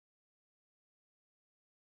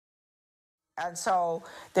And so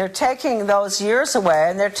they're taking those years away,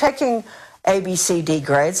 and they're taking ABCD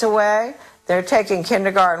grades away. They're taking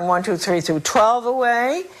kindergarten 1, 2, 3 through 12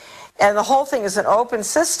 away. And the whole thing is an open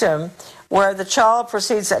system where the child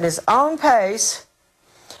proceeds at his own pace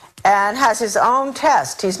and has his own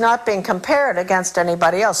test. He's not being compared against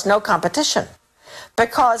anybody else, no competition.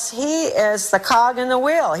 Because he is the cog in the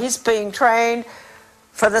wheel. He's being trained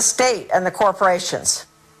for the state and the corporations,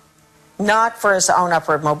 not for his own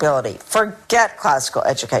upward mobility. Forget classical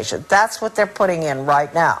education. That's what they're putting in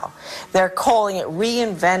right now. They're calling it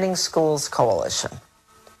Reinventing Schools Coalition.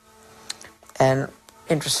 And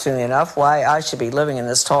interestingly enough, why I should be living in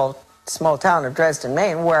this small town of Dresden,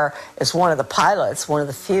 Maine, where it's one of the pilots, one of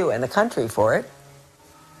the few in the country for it.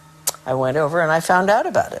 I went over and I found out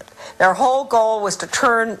about it. Their whole goal was to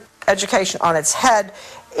turn education on its head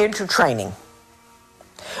into training,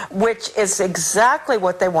 which is exactly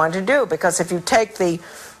what they wanted to do, because if you take the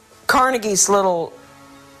Carnegie's little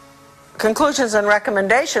conclusions and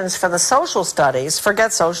recommendations for the social studies,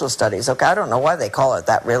 forget social studies, okay, I don't know why they call it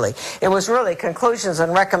that really. It was really conclusions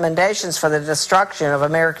and recommendations for the destruction of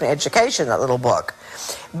American education, that little book.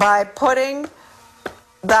 By putting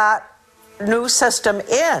that new system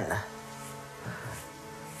in,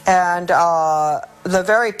 and the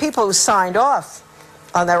very people who signed off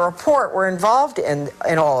on their report were involved in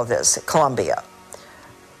all of this at Columbia.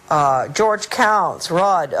 George Counts,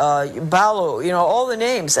 Rudd, Ballou, you know, all the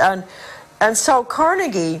names. And so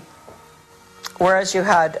Carnegie, whereas you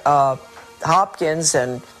had Hopkins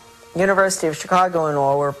and University of Chicago and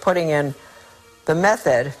all were putting in the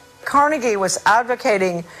method, Carnegie was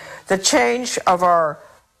advocating the change of our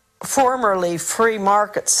formerly free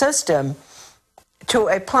market system to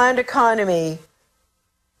a planned economy,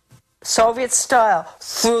 Soviet style,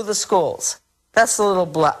 through the schools. That's the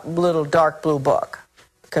little dark blue book,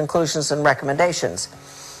 Conclusions and Recommendations.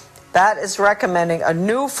 That is recommending a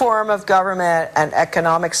new form of government and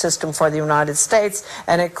economic system for the United States,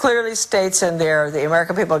 and it clearly states in there the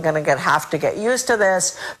American people are going to have to get used to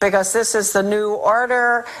this, because this is the new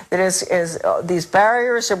order. It is these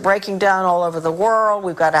barriers are breaking down all over the world.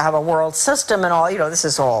 We've got to have a world system and all. You know, this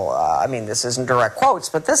is all. I mean, this isn't direct quotes,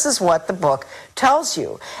 but this is what the book tells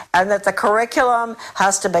you, and that the curriculum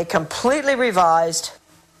has to be completely revised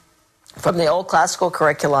from the old classical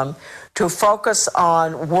curriculum to focus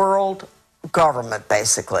on world government,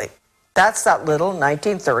 basically. That's that little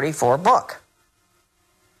 1934 book.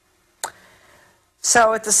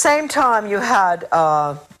 So at the same time, you had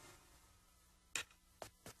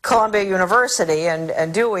Columbia University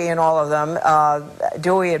and Dewey and all of them.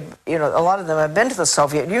 Dewey had, you know, a lot of them had been to the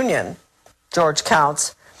Soviet Union, George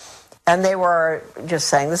Counts, and they were just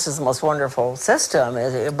saying, this is the most wonderful system,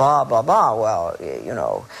 blah, blah, blah. Well, you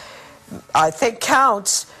know, I think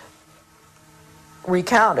Counts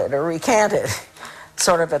recounted or recanted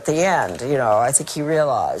sort of at the end, you know. I think he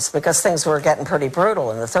realized, because things were getting pretty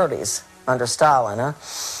brutal in the 30s under Stalin, huh?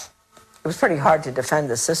 It was pretty hard to defend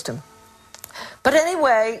the system. But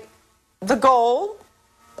anyway, the goal,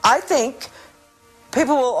 I think,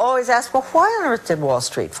 people will always ask, well, why on earth did Wall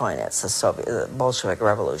Street finance the Bolshevik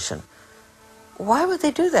Revolution? Why would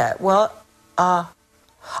they do that? Well,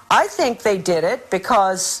 I think they did it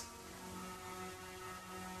because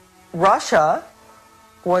Russia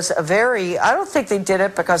was a very, I don't think they did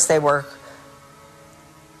it because they were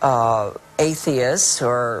atheists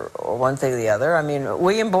or one thing or the other. I mean,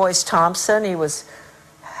 William Boyce Thompson, he was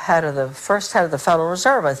first head of the Federal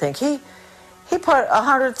Reserve, I think. He put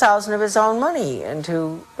 $100,000 of his own money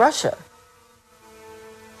into Russia.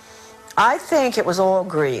 I think it was all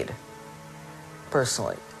greed,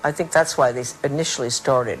 personally. I think that's why they initially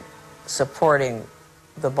started supporting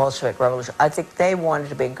the Bolshevik Revolution. I think they wanted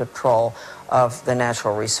to be in control of the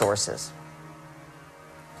natural resources.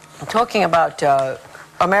 I'm talking about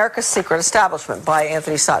America's Secret Establishment by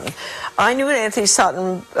Anthony Sutton. I knew Anthony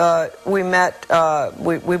Sutton. We met.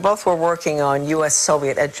 We both were working on U.S.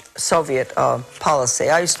 Soviet policy.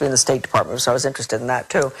 I used to be in the State Department, so I was interested in that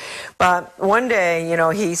too. But one day, you know,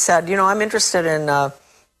 he said, you know, I'm interested in the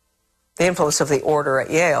influence of the order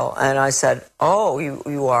at Yale. And I said, oh,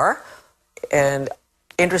 you are? And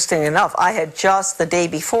interesting enough, I had just the day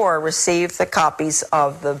before received the copies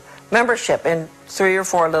of the membership in 3 or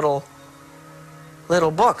 4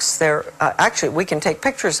 little books. They're actually, we can take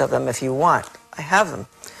pictures of them if you want. I have them.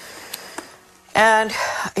 And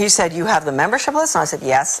he said, you have the membership list? And I said,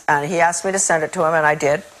 yes. And he asked me to send it to him, and I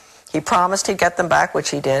did. He promised he'd get them back,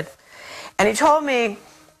 which he did. And he told me,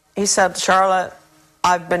 he said, Charlotte,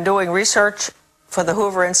 I've been doing research for the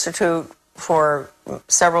Hoover Institute for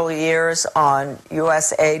several years on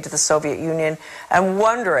U.S. aid to the Soviet Union and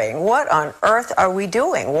wondering, what on earth are we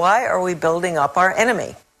doing? Why are we building up our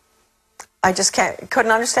enemy? I just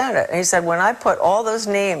couldn't understand it. And he said, when I put all those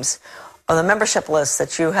names on the membership list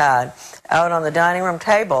that you had out on the dining room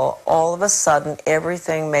table, all of a sudden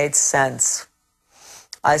everything made sense.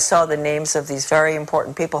 I saw the names of these very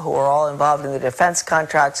important people who were all involved in the defense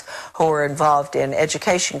contracts, who were involved in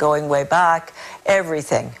education going way back,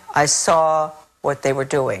 everything. I saw what they were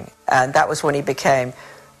doing. And that was when he became,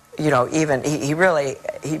 you know, even, he really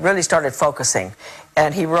started focusing.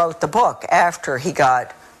 And he wrote the book after he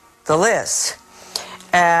got the list.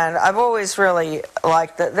 And I've always really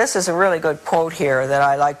liked that. This is a really good quote here that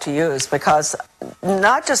I like to use, because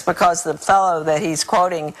not just because the fellow that he's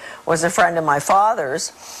quoting was a friend of my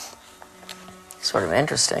father's, sort of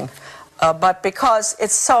interesting, but because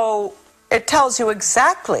it tells you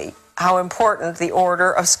exactly how important the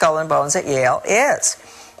Order of Skull and Bones at Yale is.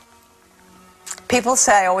 People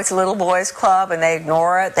say, oh, it's a little boys club, and they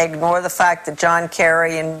ignore it. They ignore the fact that John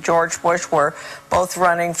Kerry and George Bush were both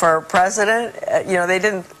running for president. You know, they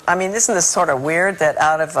didn't, I mean, isn't this sort of weird that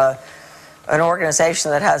out of an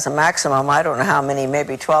organization that has a maximum, I don't know how many,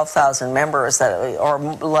 maybe 12,000 members or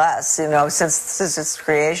less, you know, since its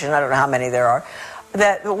creation, I don't know how many there are,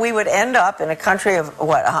 that we would end up in a country of,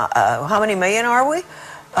 what, how many million are we?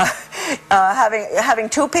 Having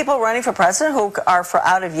two people running for president who are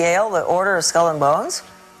out of Yale, the Order of Skull and Bones.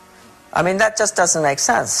 I mean, that just doesn't make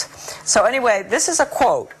sense. So anyway, this is a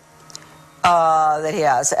quote that he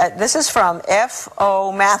has. This is from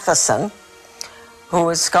F.O. Matheson, who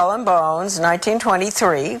was Skull and Bones,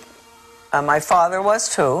 1923. My father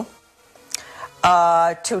was too.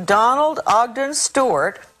 To Donald Ogden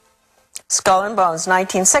Stewart, Skull and Bones,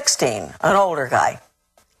 1916, an older guy.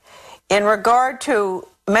 In regard to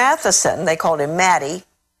Matheson, they called him Matty,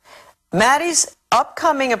 Matty's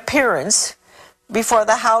upcoming appearance before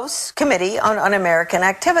the House Committee on Un-American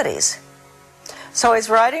Activities. So he's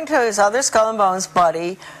writing to his other Skull and Bones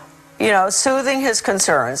buddy, you know, soothing his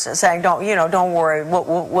concerns, saying, don't worry,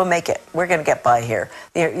 we'll make it. We're going to get by here.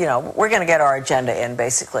 You know, we're going to get our agenda in,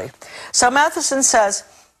 basically. So Matheson says,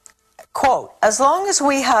 quote, as long as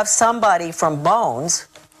we have somebody from Bones,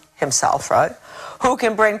 himself, right, who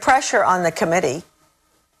can bring pressure on the committee,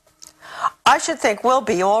 I should think we'll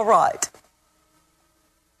be all right.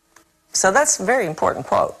 So that's a very important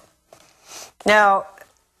quote. Now,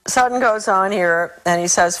 Sutton goes on here, and he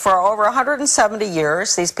says, for over 170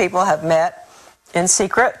 years, these people have met in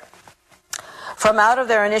secret. From out of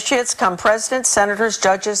their initiates come presidents, senators,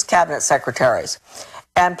 judges, cabinet secretaries,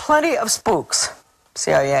 and plenty of spooks,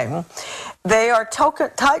 CIA. They are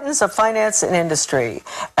titans of finance and industry,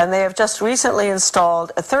 and they have just recently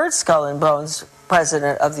installed a third Skull and Bones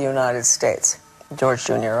president of the United States, George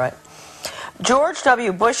Jr., right? George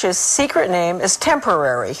W. Bush's secret name is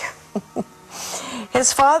Temporary.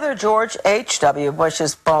 His father, George H.W.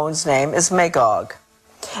 Bush's Bones name is Magog.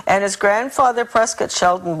 And his grandfather, Prescott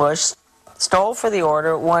Sheldon Bush, stole for the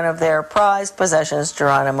order one of their prized possessions,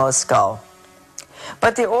 Geronimo's skull.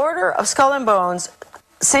 But the Order of Skull and Bones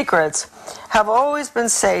secrets have always been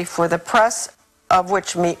safe for the press, of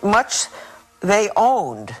which much they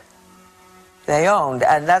owned. They owned,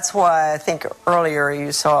 and that's why I think earlier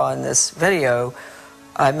you saw in this video,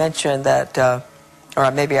 I mentioned that,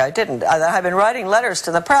 or maybe I didn't, I've been writing letters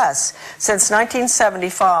to the press since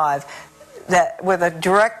 1975 that, with a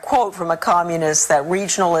direct quote from a communist, that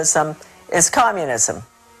regionalism is communism.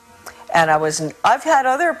 And I've had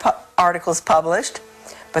other articles published,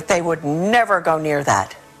 but they would never go near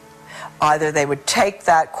that. Either they would take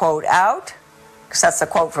that quote out, because that's a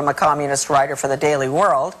quote from a communist writer for the Daily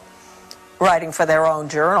World, writing for their own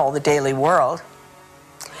journal, the Daily World.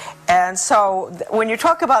 And so when you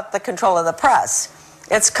talk about the control of the press,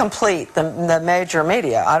 it's complete, the major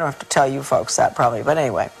media. I don't have to tell you folks that probably, but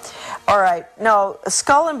anyway. All right, no,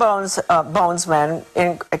 Skull and Bones, Bonesmen,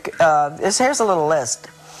 here's a little list.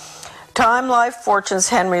 Time Life Fortune's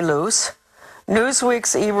Henry Luce,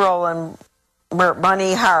 Newsweek's E. Roland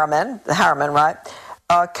Bunny Harriman, right?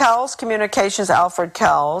 Cowles Communications, Alfred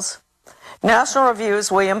Cowles. National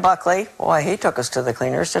Review's William Buckley. Boy, he took us to the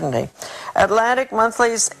cleaners, didn't he? Atlantic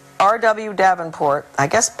Monthly's R.W. Davenport. I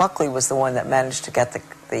guess Buckley was the one that managed to get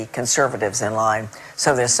the conservatives in line,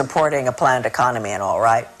 so they're supporting a planned economy and all,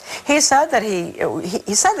 right? He said that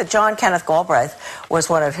he said that John Kenneth Galbraith was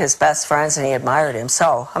one of his best friends, and he admired him.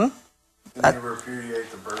 So, Did he repudiate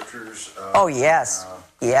the Birchers? Oh yes,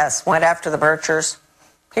 yes. Went after the Birchers.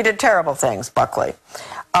 He did terrible things, Buckley.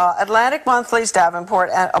 Atlantic Monthly's Davenport,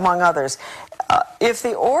 among others. if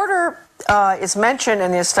the order is mentioned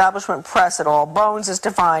in the establishment press at all, Bones is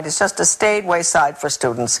defined as just a staid wayside for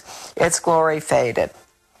students. Its glory faded.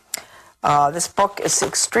 This book is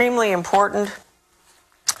extremely important.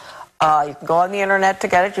 You can go on the internet to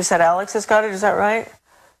get it. You said Alex has got it, is that right?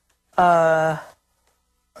 I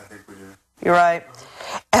think we do. You're right.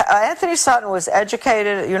 Anthony Sutton was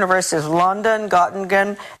educated at the Universities of London,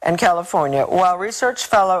 Göttingen, and California. While research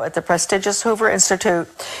fellow at the prestigious Hoover Institute,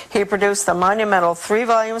 he produced the monumental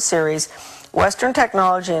 3-volume series, Western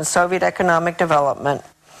Technology and Soviet Economic Development.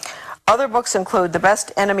 Other books include The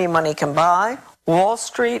Best Enemy Money Can Buy, Wall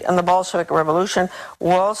Street and the Bolshevik Revolution,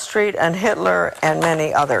 Wall Street and Hitler, and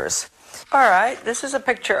many others. All right, this is a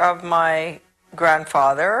picture of my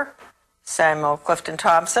grandfather, Samuel Clifton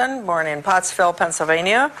Thompson, born in Pottsville,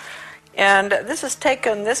 Pennsylvania. And this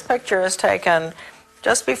picture is taken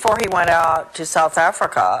just before he went out to South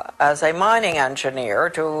Africa as a mining engineer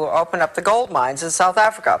to open up the gold mines in South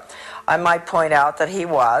Africa. I might point out that he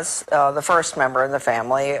was the first member in the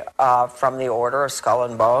family from the Order of Skull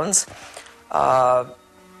and Bones.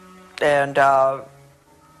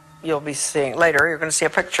 You'll be seeing later, you're going to see a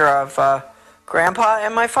picture of Grandpa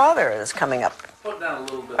and my father is coming up. Put down a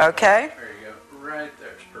little bit. Okay. There you go. Right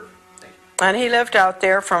there. It's perfect. Thank you. And he lived out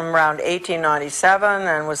there from around 1897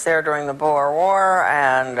 and was there during the Boer War,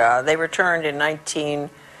 and they returned in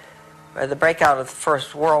the breakout of the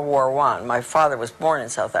First World War I. My father was born in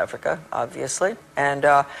South Africa, obviously, and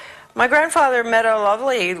my grandfather met a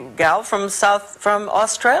lovely gal from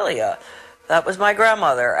Australia. That was my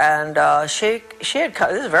grandmother, and she had come,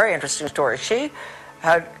 this is a very interesting story. She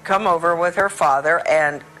had come over with her father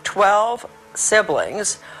and 12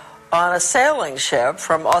 siblings on a sailing ship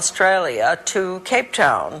from Australia to Cape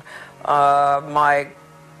Town. My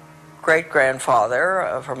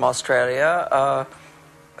great-grandfather from Australia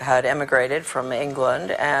had emigrated from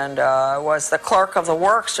England and was the clerk of the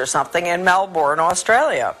works or something in Melbourne,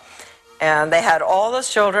 Australia. And they had all those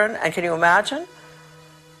children, and can you imagine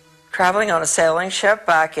traveling on a sailing ship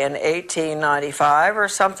back in 1895 or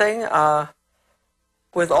something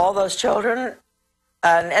with all those children?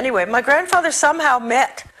 And anyway, my grandfather somehow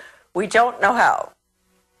met, we don't know how,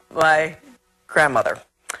 my grandmother.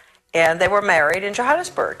 And they were married in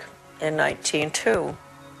Johannesburg in 1902.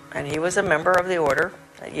 And he was a member of the order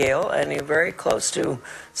at Yale, and he was very close to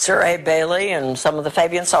Sir A. Bailey and some of the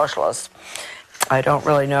Fabian socialists. I don't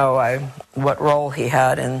really know what role he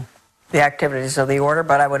had in the activities of the order,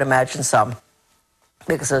 but I would imagine some,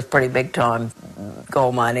 because it was pretty big time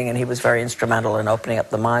gold mining, and he was very instrumental in opening up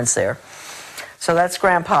the mines there. So that's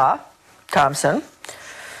Grandpa Thompson.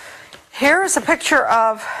 Here is a picture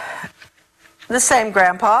of the same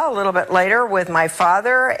Grandpa a little bit later with my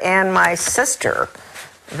father and my sister,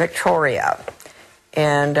 Victoria.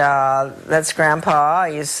 And that's Grandpa.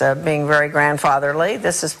 He's being very grandfatherly.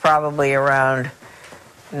 This is probably around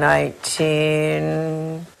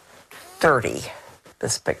 1930,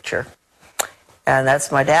 this picture. And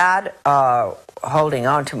that's my dad holding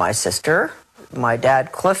on to my sister, my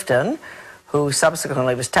dad Clifton, who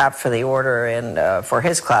subsequently was tapped for the order for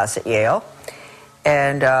his class at Yale.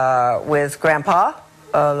 And with Grandpa,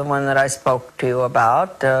 the one that I spoke to you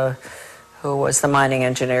about, who was the mining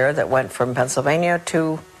engineer that went from Pennsylvania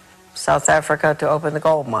to South Africa to open the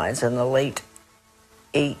gold mines in the late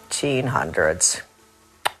 1800s.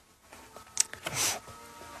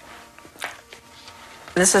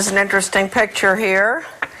 This is an interesting picture here,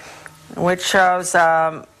 which shows,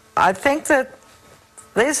 I think that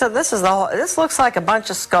this looks like a bunch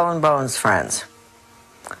of Skull and Bones friends.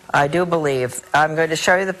 I do believe. I'm going to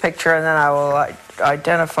show you the picture, and then I will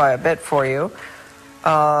identify a bit for you.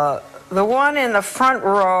 The one in the front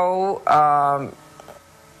row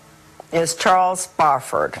is Charles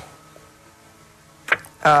Spofford.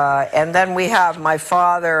 And then we have my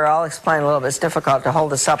father. I'll explain a little bit. It's difficult to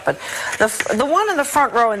hold this up. But the one in the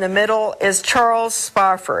front row in the middle is Charles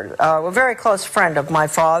Spofford, a very close friend of my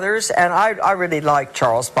father's. And I really like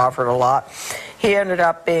Charles Spofford a lot. He ended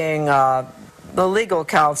up being the legal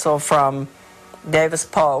counsel from Davis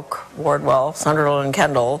Polk, Wardwell, Sunderland, and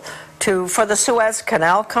Kendall for the Suez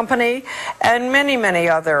Canal Company and many, many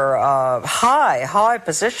other high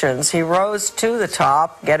positions. He rose to the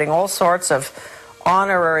top, getting all sorts of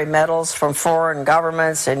honorary medals from foreign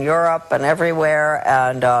governments in Europe and everywhere,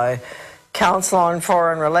 and counsel on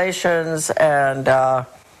foreign relations, and a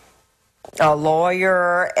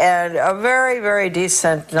lawyer, and a very, very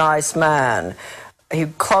decent, nice man. He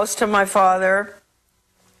close to my father.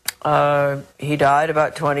 He died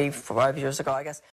about 25 years ago, I guess.